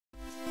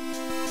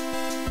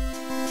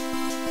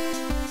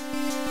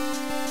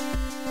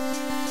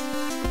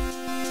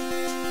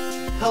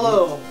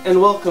Hello,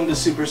 and welcome to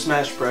Super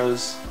Smash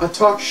Bros. A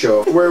talk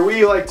show where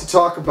we like to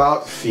talk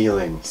about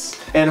feelings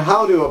and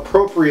how to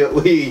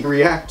appropriately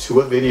react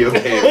to a video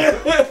game.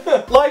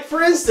 Like,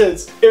 for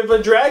instance, if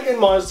a dragon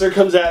monster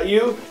comes at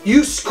you,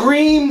 you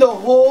scream the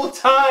whole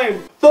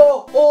time. The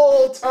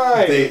whole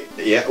time.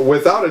 Yeah,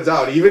 without a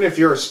doubt, even if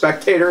you're a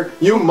spectator,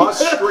 you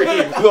must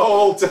scream the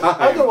whole time.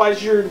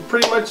 Otherwise, you're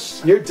pretty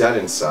much... You're dead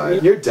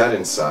inside. You're dead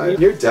inside.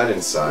 You're dead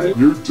inside.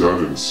 You're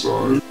dead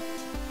inside.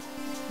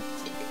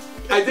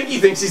 I think he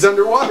thinks he's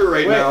underwater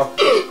right now.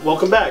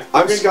 Welcome back.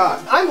 I'm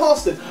Scott. I'm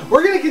Halston.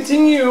 We're going to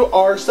continue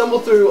our stumble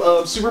through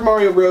of Super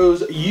Mario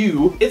Bros.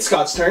 U. It's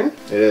Scott's turn.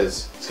 It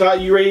is.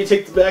 Scott, you ready to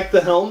take back the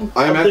helm?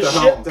 I am at the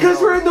helm.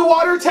 Because we're in the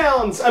water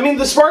towns. I mean,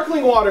 the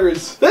sparkling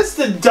waters. That's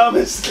the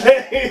dumbest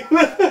thing.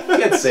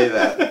 Can't say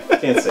that.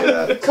 Can't say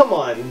that. Come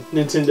on,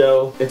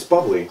 Nintendo. It's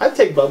bubbly. I'd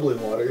take bubbly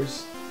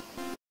waters.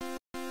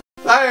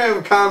 I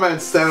have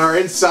comments that are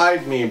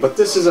inside me, but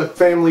this is a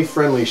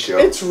family-friendly show.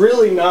 It's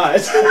really not.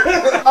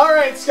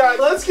 Alright, Scott,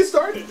 let's get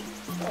started.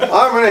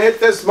 I'm gonna hit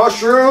this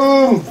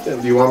mushroom!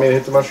 Do you want me to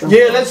hit the mushroom?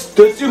 Yeah, let's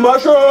do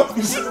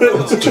mushrooms!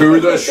 To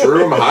the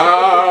shroom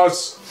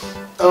house!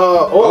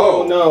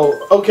 Oh no.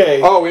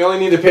 Okay. Oh, we only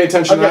need to pay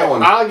attention to that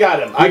one. I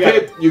got him.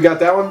 You got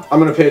that one? I'm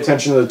gonna pay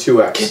attention to the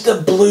 2x. Get the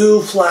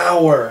blue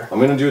flower. I'm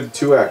gonna do the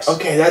 2x.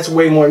 Okay, that's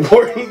way more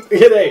important.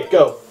 Hit A,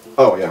 go.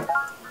 Oh, yeah.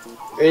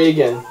 A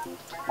again.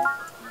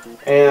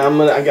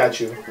 And I got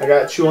you. I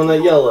got you on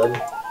that yelling.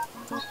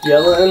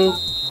 Yelling.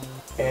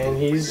 And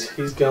he's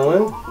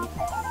going.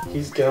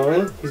 He's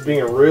going. He's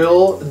being a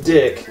real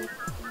dick.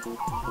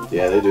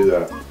 Yeah, they do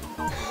that.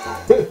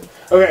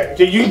 Okay,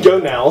 you can go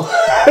now.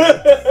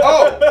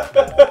 Oh!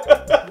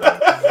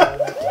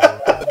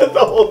 The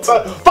whole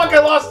time. Fuck, I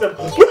lost him!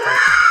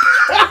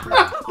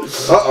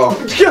 Uh-oh.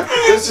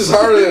 This is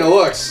harder than it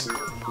looks.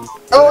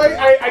 Oh,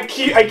 I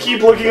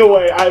keep looking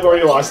away. I've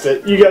already lost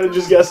it. You gotta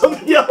just guess on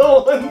the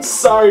yellow one.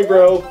 Sorry,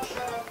 bro.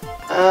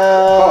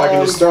 Oh, I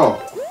can just throw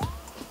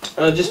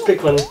him. Just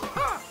pick one.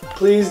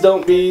 Please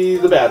don't be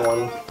the bad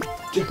one.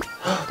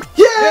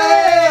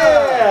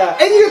 Yeah!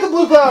 And you get the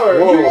blue flower.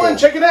 Whoa. You won.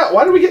 Check it out.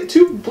 Why do we get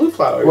 2 blue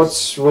flowers?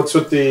 What's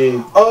with the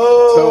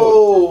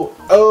toad?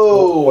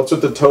 Oh. What's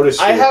with the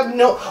toadist? I have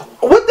no...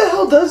 What the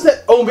hell does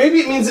that? Oh, maybe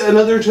it means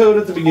another toad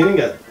at the beginning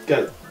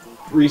got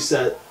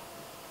reset.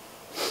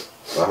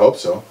 I hope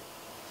so.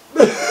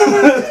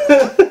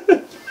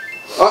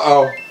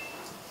 Uh-oh.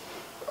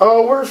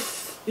 Oh,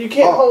 you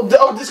can't hold...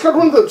 Oh, discard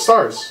one of the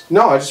stars.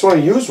 No, I just want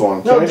to use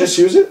one. No, Can I just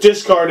use it?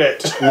 Discard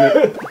it.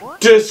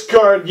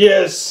 Discard,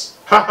 yes.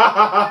 Ha ha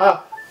ha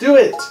ha. Do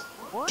it.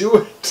 Do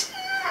it.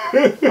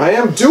 I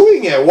am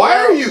doing it. Why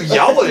are you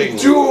yelling?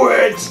 Do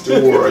it.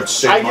 Do it.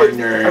 Say my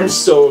name. I'm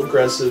so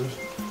aggressive.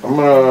 I'm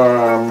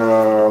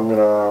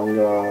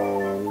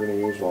gonna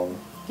use one.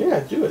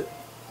 Yeah, do it.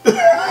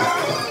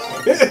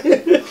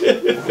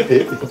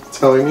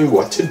 Telling me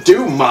what to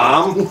do,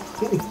 Mom.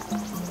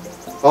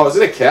 Oh, is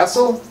it a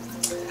castle?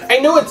 I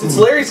know it's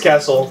Larry's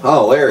castle.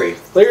 Oh, Larry.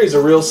 Larry's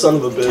a real son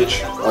of a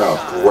bitch. Oh,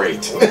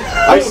 great.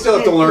 I still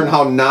have to learn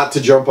how not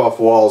to jump off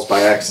walls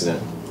by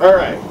accident.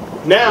 Alright.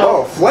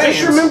 Now, flames.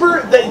 just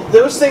remember that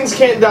those things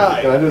can't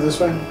die. Can I do it this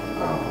way?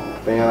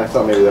 Oh, man, I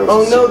thought maybe that was...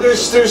 Oh no,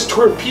 there's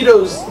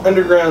torpedoes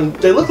underground.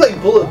 They look like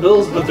bullet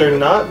bills, but they're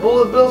not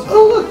bullet bills.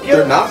 Oh look, yeah.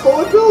 They're not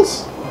bullet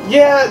bills?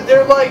 Yeah,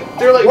 they're like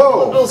Whoa.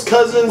 Bullet Bill's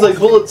cousins, like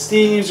Bullet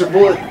Steve's or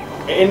Bullet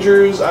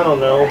Andrews. I don't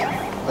know.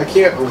 I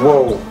can't...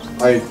 Whoa.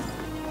 I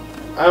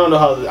don't know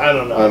how. I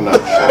don't know. I'm not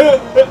sure.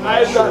 I'm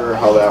not sure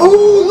how that.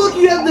 Ooh, look!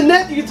 You have the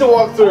net you get to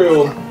walk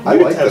through. I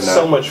like the net.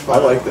 So much fun.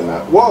 I like the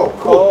net. Whoa!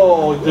 Cool.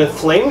 Oh, the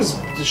flames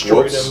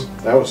destroyed him.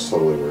 That was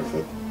totally worth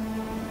it.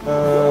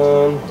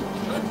 Oh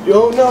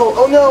no!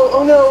 Oh no!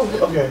 Oh no!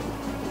 Okay,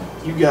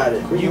 you got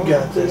it. You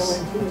got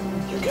this.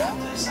 You got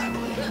this. I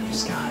believe in you,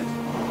 Scott.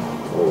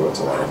 Oh, that's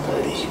a lot of I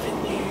flames. believe in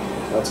you.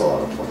 That's a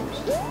lot of flames.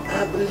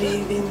 I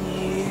believe in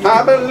you.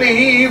 I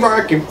believe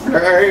I can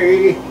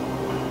play.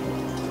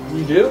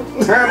 You do?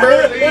 I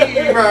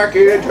believe I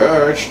can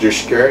touch the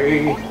sky.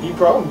 You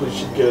probably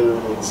should go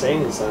to an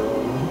insane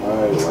asylum.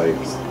 I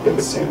like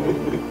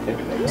insanity. It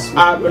makes me...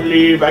 I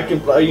believe I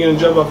can. Are you gonna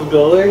jump off a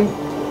building?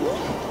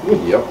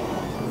 Yep.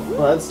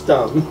 Well, that's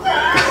dumb.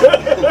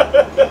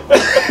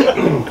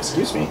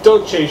 Excuse me.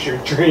 Don't chase your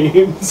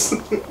dreams.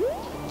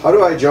 How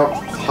do I jump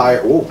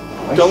higher? Oh.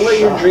 Don't let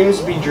your dreams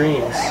be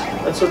dreams.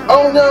 That's what.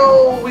 Oh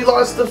no! We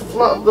lost the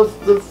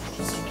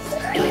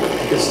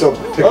You can still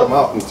pick them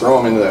up and throw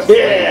them into that.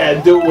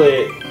 Yeah, do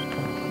it.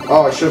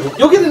 Oh, I should have.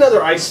 You'll get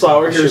another ice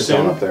flower here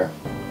soon. Up there.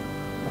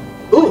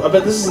 Ooh, I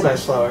bet this is a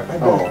nice flower. I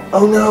bet. Oh.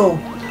 Oh no!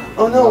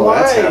 Oh no! Oh,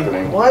 why? that's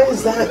happening. Why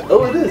is that?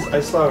 Oh, it is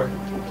ice flower.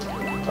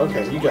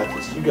 Okay, you got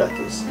this. You got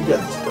this. You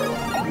got this, bro.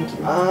 Thank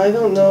you. I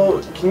don't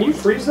know. Can you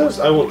freeze those?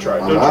 I won't try.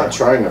 I'm not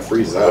trying to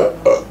freeze that.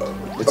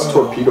 It's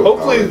torpedo.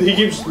 Hopefully powered. he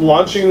keeps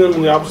launching them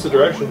in the opposite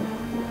direction.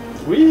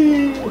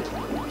 Whee!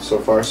 So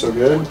far, so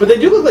good. But they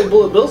do look like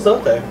bullet bills,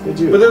 don't they? They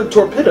do. But they're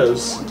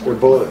torpedoes. They're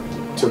bullet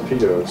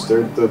torpedoes.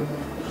 They're the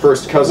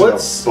first cousin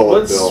of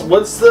bullet bill.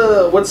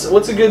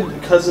 What's a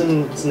good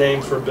cousin's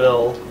name for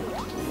Bill?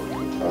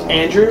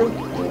 Andrew?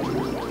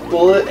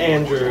 Bullet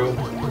Andrew.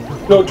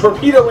 No,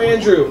 Torpedo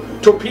Andrew.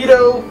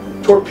 Torpedo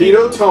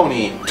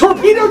Tony.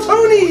 Torpedo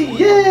Tony!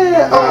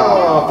 Yeah!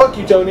 Oh, fuck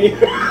you, Tony.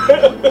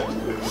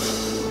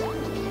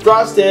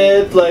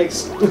 Frosted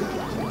Flakes.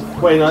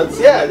 Wait, no,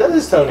 that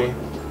is Tony.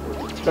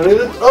 Tony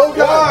the... Oh,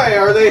 God! Why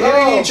are they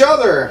hitting each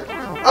other?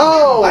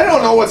 Oh! I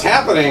don't know what's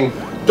happening.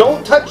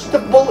 Don't touch the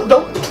bullet.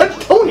 Don't touch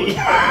Tony.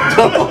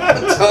 Don't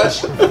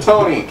touch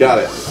Tony. Got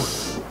it.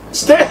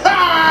 Stay.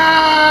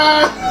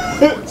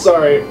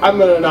 Sorry, I'm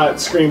gonna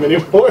not scream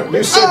anymore.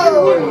 You said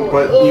you wouldn't,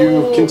 but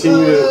you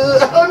continue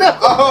to... Oh, no!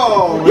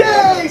 Oh!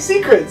 Yay!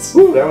 Secrets!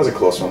 Ooh, that was a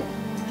close one.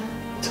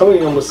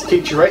 Tony almost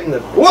kicked you right in the...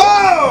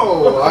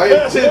 Whoa!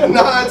 I did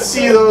not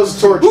see those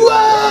torches.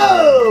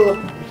 Whoa!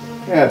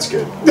 That's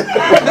good.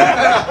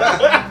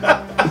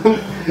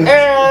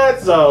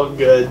 It's all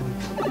good.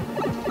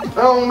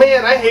 Oh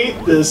man, I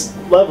hate this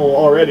level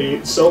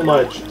already so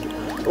much.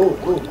 Oh,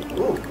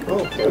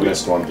 okay. I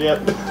missed one.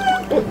 Yep.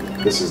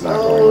 This is not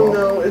Oh going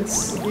well. no,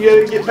 it's... You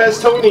gotta get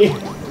past Tony.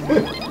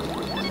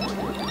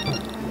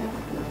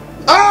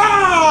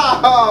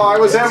 Ah! Oh, I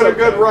was having a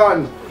good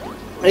run.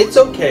 It's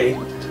okay.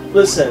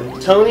 Listen,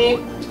 Tony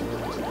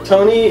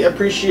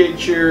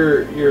appreciates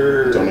your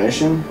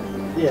Donation?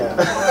 Yeah.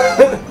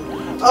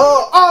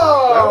 oh!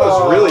 That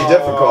was really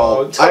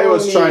difficult. Tony. I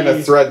was trying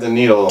to thread the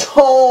needle.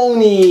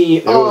 Tony!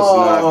 It was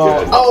not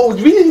good. Oh,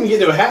 we didn't even get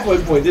to a halfway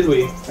point, did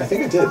we? I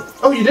think I did.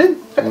 Oh, you did?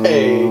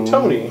 Hey,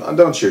 Tony.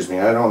 Don't cheers me.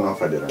 I don't know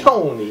if I did or not.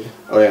 Tony.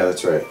 Oh yeah,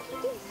 that's right.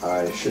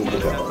 I shouldn't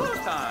hit that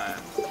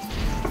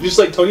one. Just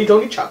like Tony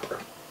Chopper.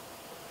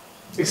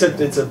 Except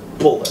it's a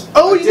bullet.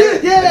 Oh, you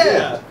did!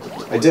 Yeah!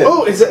 I did.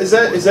 Oh, is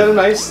that a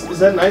nice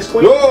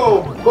coin?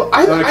 No! Well,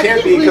 I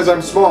can't be because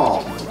I'm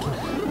small.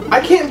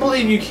 I can't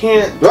believe you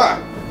can't.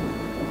 Ah!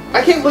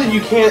 I can't believe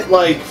you can't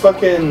like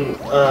fucking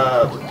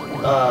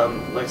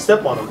like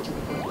step on them,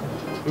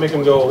 make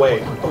them go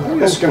away. I'm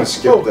just gonna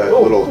skip that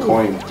little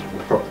coin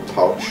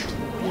pouch.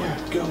 Yeah,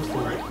 go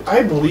for it.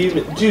 I believe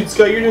it, dude.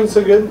 Scott, you're doing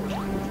so good.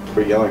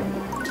 Quit yelling.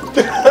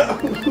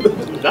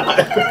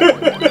 Not.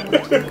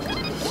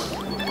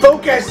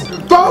 Focus!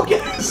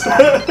 Focus!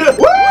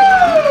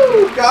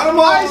 Woo! Got them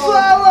all! Ice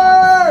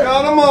flower!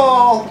 Got them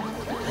all!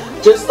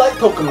 Just like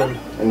Pokemon.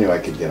 I knew I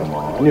could get them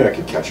all. I knew I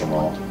could catch them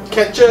all.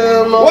 Catch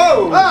them all.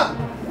 Whoa! Ah!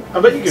 I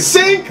bet you could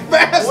sink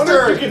faster! I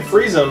wonder if you could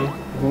freeze them.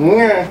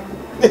 Yeah.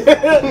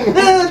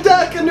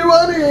 Duck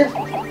underwater!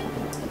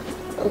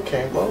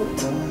 Okay, well.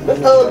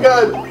 Oh,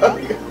 God.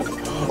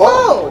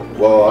 Oh!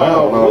 Well, I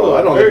don't know.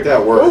 I don't think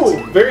that works. Oh,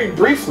 very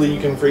briefly you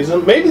can freeze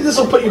them. Maybe this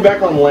will put you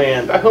back on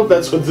land. I hope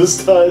that's what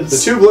this does. The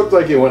tube looked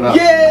like it went up.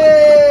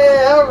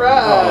 Yeah!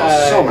 Alright!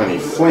 Oh, so many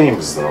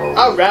flames, though.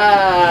 Alright!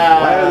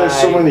 Why are there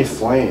so many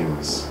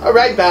flames?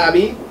 Alright,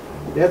 Bobby.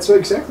 Yeah, that's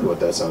exactly what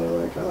that sounded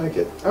like. I like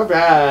it.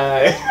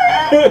 Alright.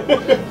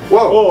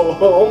 Whoa!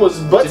 Oh,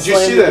 almost butt Did you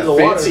see that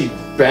fancy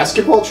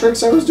basketball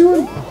tricks I was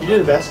doing? You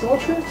did basketball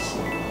tricks?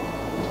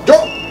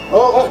 Go!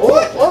 Oh,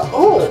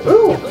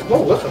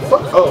 what the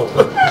fuck? Oh.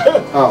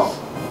 Oh.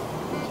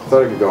 I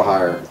thought I could go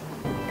higher.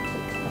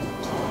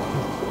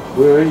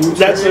 Will you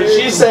That's what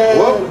she said.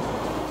 Whoa.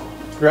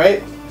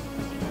 Right?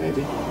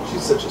 Maybe.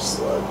 She's such a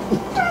slut.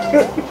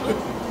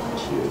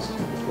 She is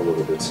a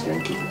little bit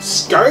skanky.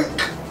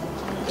 Skunk?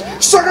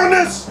 Suck on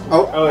this!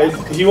 Oh.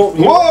 He won't.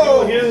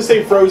 Whoa! He doesn't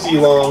stay frozy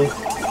long.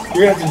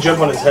 You're gonna have to jump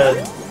on his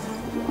head.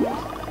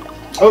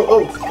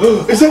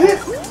 Oh. Is that it?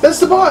 That's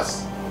the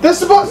boss! That's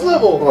the boss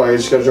level! Oh, I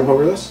just gotta jump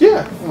over this?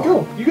 Yeah,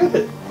 go. You got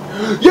it.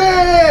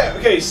 Yeah!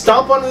 Okay,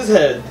 stomp on his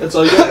head. That's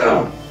all you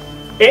got.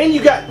 And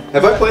you got...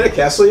 Have I played a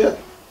castle yet?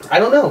 I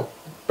don't know.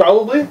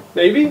 Probably.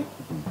 Maybe.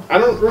 I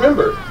don't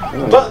remember.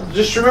 But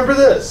just remember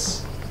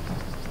this.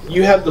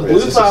 You have the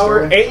blue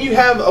flower, and you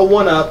have a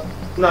 1-up.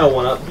 Not a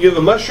 1-up. You have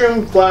a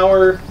mushroom,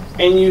 flower,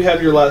 and you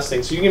have your last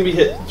thing. So you can be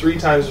hit 3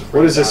 times before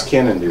What does this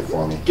cannon do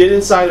for me? Get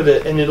inside of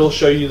it, and it'll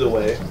show you the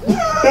way.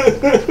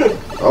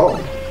 Oh.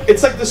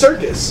 It's like the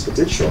circus. It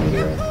did show me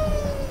the way.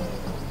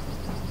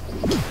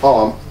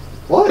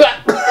 What?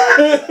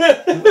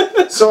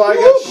 So I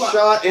got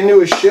shot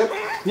into a ship?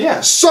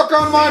 Yeah. Suck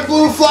on my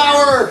blue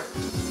flower!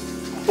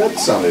 That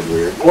sounded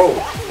weird. Whoa.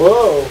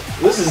 Whoa.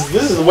 This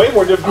is way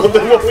more difficult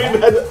than what we've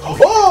had.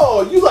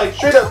 Oh, you like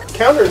straight up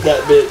countered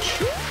that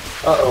bitch.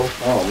 Uh-oh.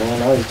 Oh, man.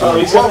 Now he's Oh,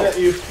 he's coming at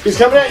you. He's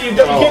coming at you. You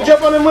can't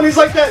jump on him when he's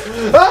like that.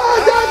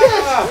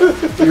 Ah,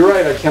 You're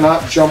right. I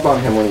cannot jump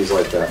on him when he's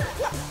like that.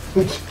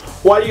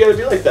 Why do you gotta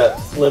be like that?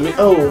 Lemmy?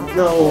 Oh,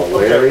 no. Oh,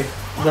 Larry? Okay.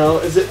 No,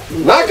 is it?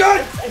 Not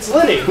good! It's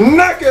Lenny.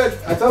 Not good!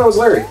 I thought it was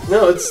Larry.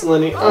 No, it's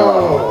Lenny.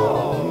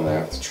 Oh. I'm gonna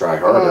have to try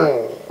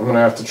harder. I'm gonna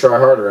have to try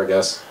harder, I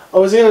guess.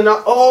 Oh, is he gonna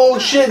not? Oh,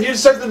 shit. You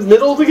start the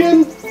middle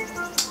again?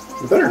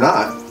 You better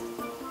not.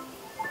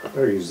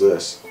 Better use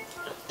this.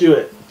 Do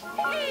it.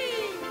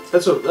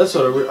 That's what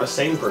a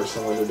sane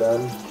person would have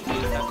done.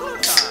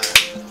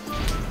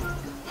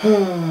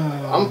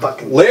 I'm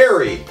fucking...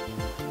 Larry!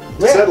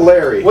 Yeah. Said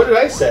Larry. What did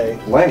I say?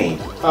 Lenny.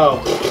 Oh.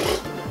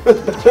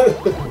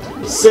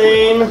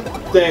 Same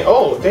thing.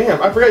 Oh,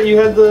 damn. I forgot you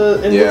had the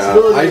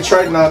invincibility. Yeah, I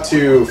tried not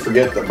to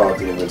forget about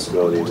the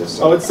invincibility this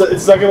time. Oh, it's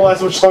not gonna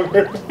last much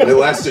longer. It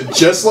lasted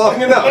just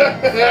long enough.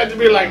 I had to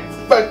be like,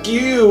 fuck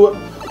you.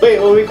 Wait,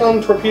 what do we call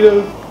them?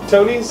 Torpedo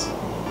Tonys?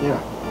 Yeah.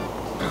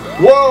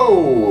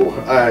 Whoa!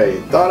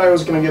 I thought I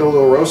was gonna get a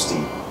little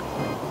roasty.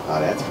 Oh,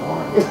 that's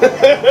warm.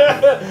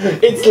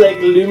 It's like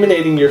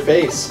illuminating your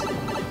face.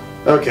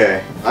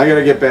 Okay, I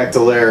gotta get back to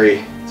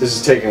Larry. This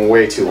is taking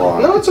way too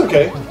long. No, it's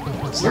okay.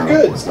 You're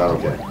good. It's not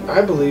okay.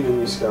 I believe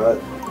in you, Scott.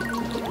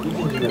 You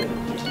can do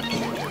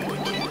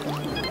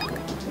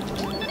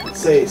it.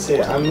 Say,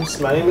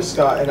 my name is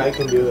Scott and I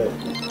can do it.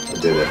 I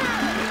did it.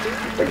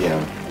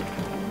 Again.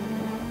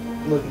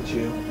 Look at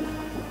you.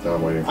 Now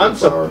I'm waiting for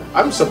the power.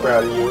 I'm so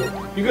proud of you.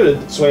 You could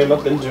have swam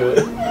up into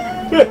it.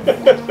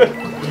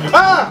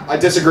 Ah! I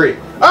disagree.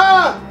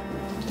 Ah!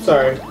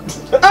 Sorry.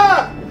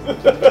 Ah!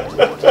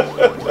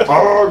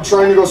 Oh, I'm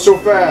trying to go so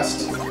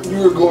fast.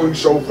 You're going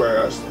so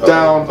fast.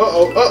 Down.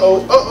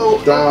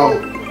 Uh-oh.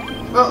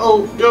 Down.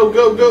 Uh-oh.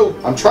 Go.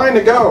 I'm trying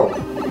to go.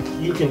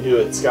 You can do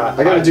it, Scott.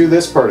 I gotta do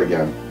this part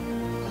again.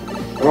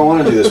 I don't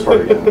want to do this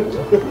part again.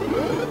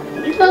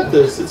 You got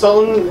this. It's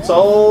all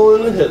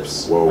in the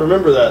hips. Whoa.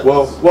 Remember that.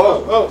 Whoa.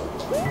 Oh.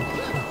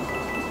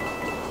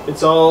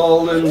 It's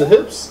all in the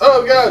hips.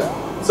 Oh god.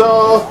 It's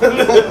all in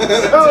the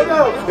hips. Oh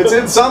no. It's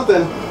in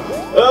something.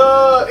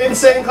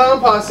 Insane clown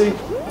posse.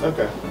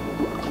 Okay.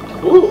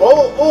 Ooh,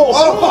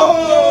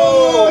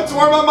 oh! It's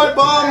warm on my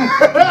bum.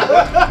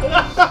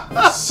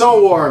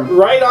 So warm.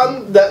 Right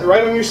on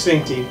your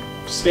stinky.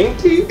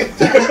 Stinky?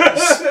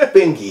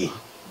 Spinky.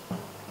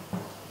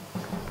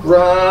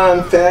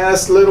 Run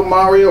fast, little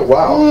Mario.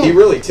 Wow, he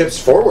really tips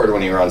forward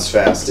when he runs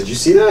fast. Did you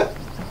see that?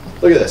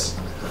 Look at this.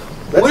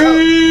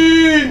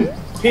 Lean!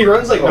 He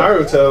runs like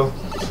Naruto.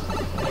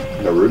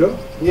 Naruto?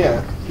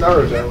 Yeah,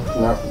 Naruto.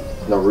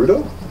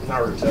 Naruto?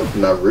 Naruto.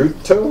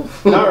 Naruto?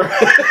 Naruto.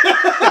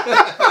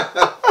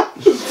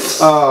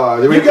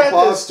 Do we have to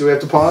pause? Do we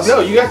have to pause? No,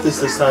 you got this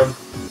time.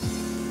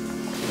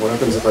 What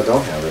happens if I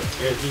don't have it?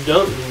 If you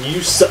don't, then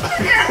you suck.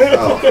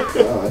 Oh,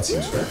 that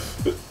seems fair.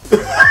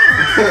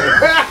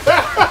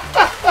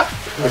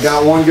 I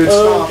got one good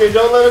stop. Okay,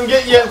 don't let him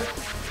get you.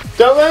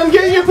 Don't let him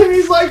get you when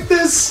he's like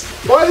this.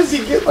 Why does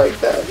he get like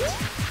that?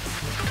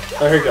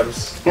 Oh, here he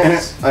comes.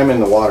 I'm in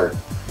the water.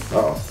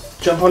 Uh-oh.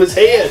 Jump on his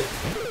head.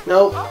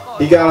 Nope.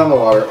 He got on the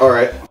water.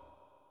 Alright.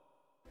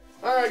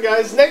 Alright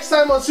guys, next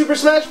time on Super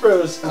Smash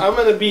Bros, I'm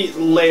gonna beat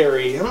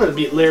Larry. I'm gonna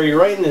beat Larry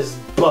right in his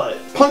butt.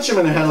 Punch him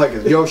in the head like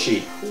a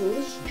Yoshi.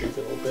 Let's drink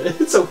a little bit.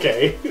 It's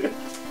okay.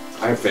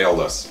 I failed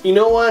us. You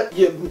know what?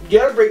 You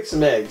gotta break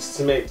some eggs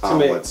to make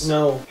Omelets.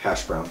 no.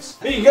 Hash browns.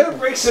 You gotta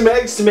break some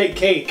eggs to make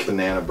cake.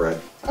 Banana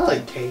bread. I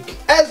like cake.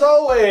 As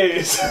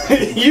always,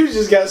 you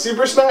just got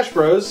Super Smash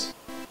Bros.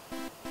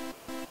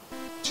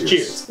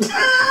 Cheers.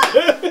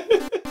 Cheers.